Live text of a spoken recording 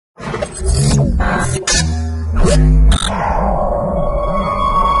Welcome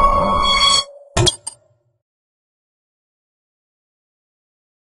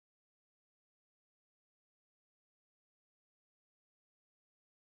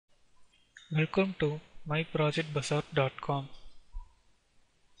to MyProjectBazaar.com.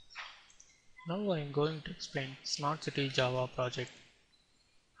 Now I am going to explain Smart City Java project.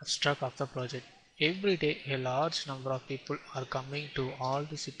 Abstract of the project. Every day a large number of people are coming to all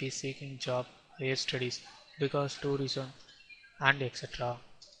the cities seeking job, higher studies because tourism and etc.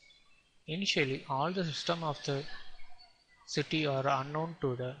 Initially all the system of the city are unknown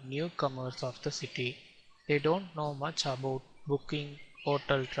to the newcomers of the city. They don't know much about booking,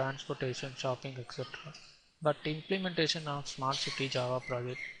 hotel, transportation, shopping, etc. But implementation of Smart City Java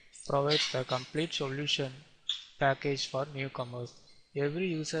project provides the complete solution package for newcomers. Every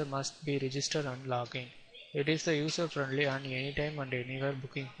user must be registered and log in. It is the user-friendly and anytime and anywhere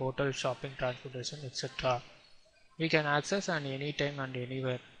booking hotel, shopping, transportation, etc. We can access and anytime and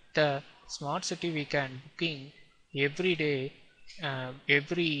anywhere. The smart city we can booking every day,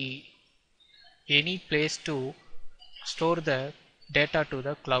 every any place to store the data to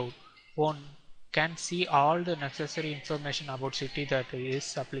the cloud. One can see all the necessary information about city that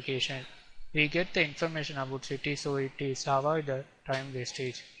is application. We get the information about city so it is avoid the time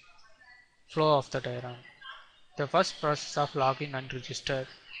wastage. Flow of the diagram. The first process of login and register.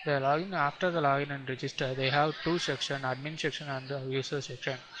 The login after the login and register they have two sections, admin section and the user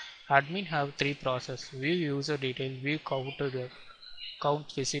section. Admin have three processes: view user details, view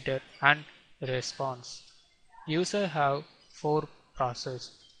count visitor and response. User have four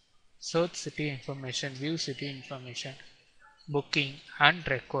processes: search city information, view city information, booking and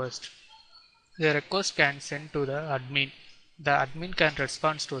request. The request can send to the admin. The admin can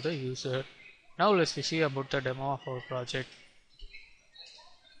respond to the user. Now let's see about the demo of our project.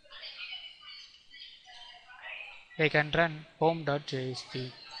 They can run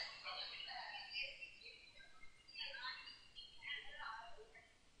home.jsp.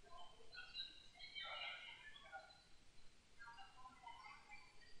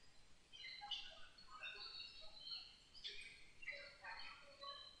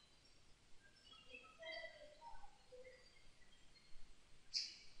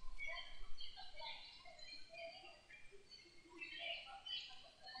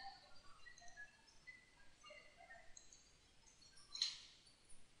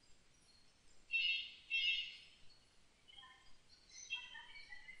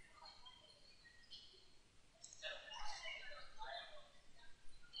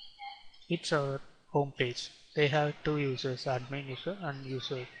 It's our home page. They have two users, admin user and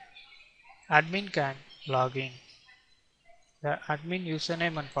user. Admin can log in. The admin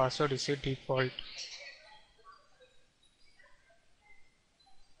username and password is a default.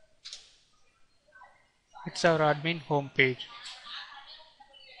 It's our admin home page.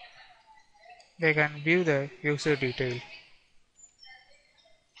 They can view the user detail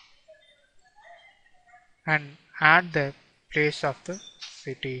and add the place of the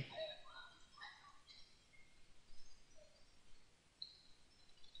city.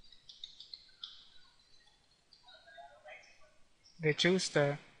 They choose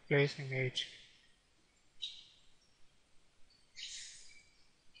the place image.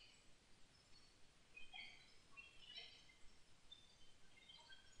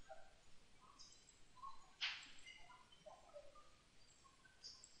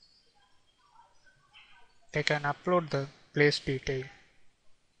 They can upload the place detail.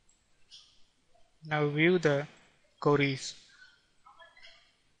 Now view the queries.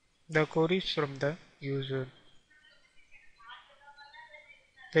 The queries from the user.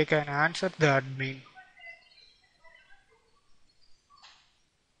 They can answer the admin.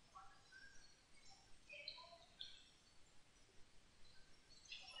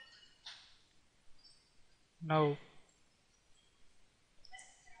 Now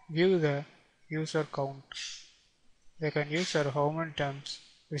view the user count. They can use how many times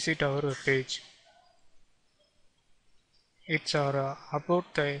visit our web page. It's our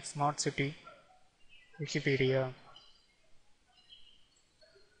about the smart city Wikipedia.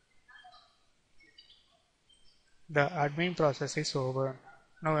 The admin process is over.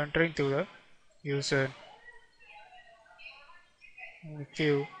 Now entering to the user. If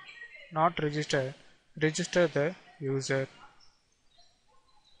you not register, register the user.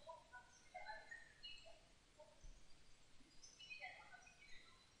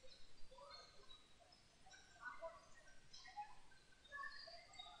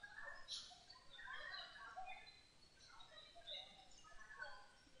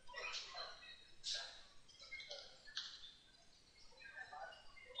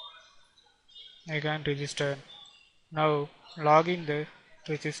 I can register. Now log in the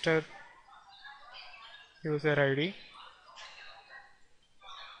register user ID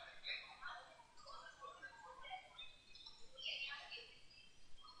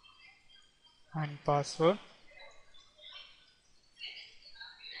and password.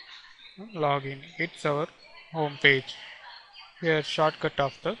 Login. It's our home page. Here shortcut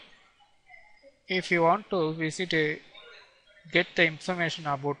of the. If you want to get the information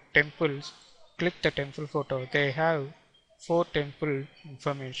about temples, click the temple photo. They have 4 temple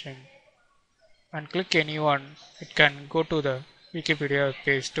information. And click any one. It can go to the Wikipedia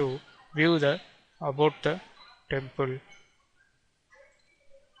page to view the about the temple.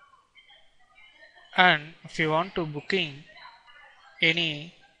 And if you want to booking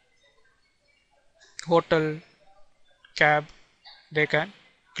any hotel, cab, they can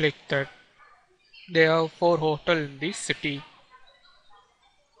click that. They have 4 hotel in this city.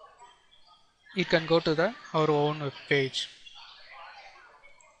 You can go to the our own web page.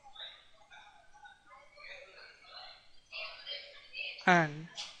 And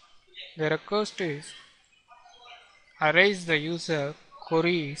the request is erase the user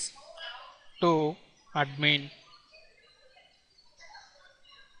queries to admin.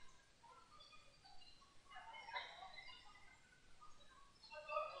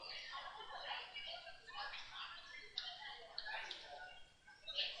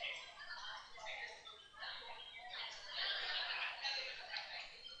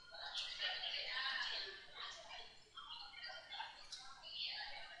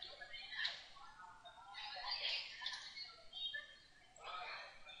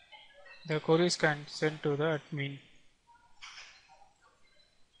 The queries can send to the admin.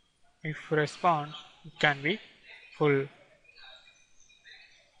 If response, it can be full.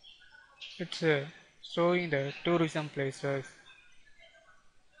 It's showing the tourism places.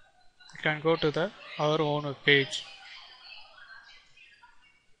 You can go to the our own web page.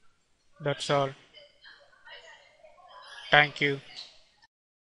 That's all. Thank you.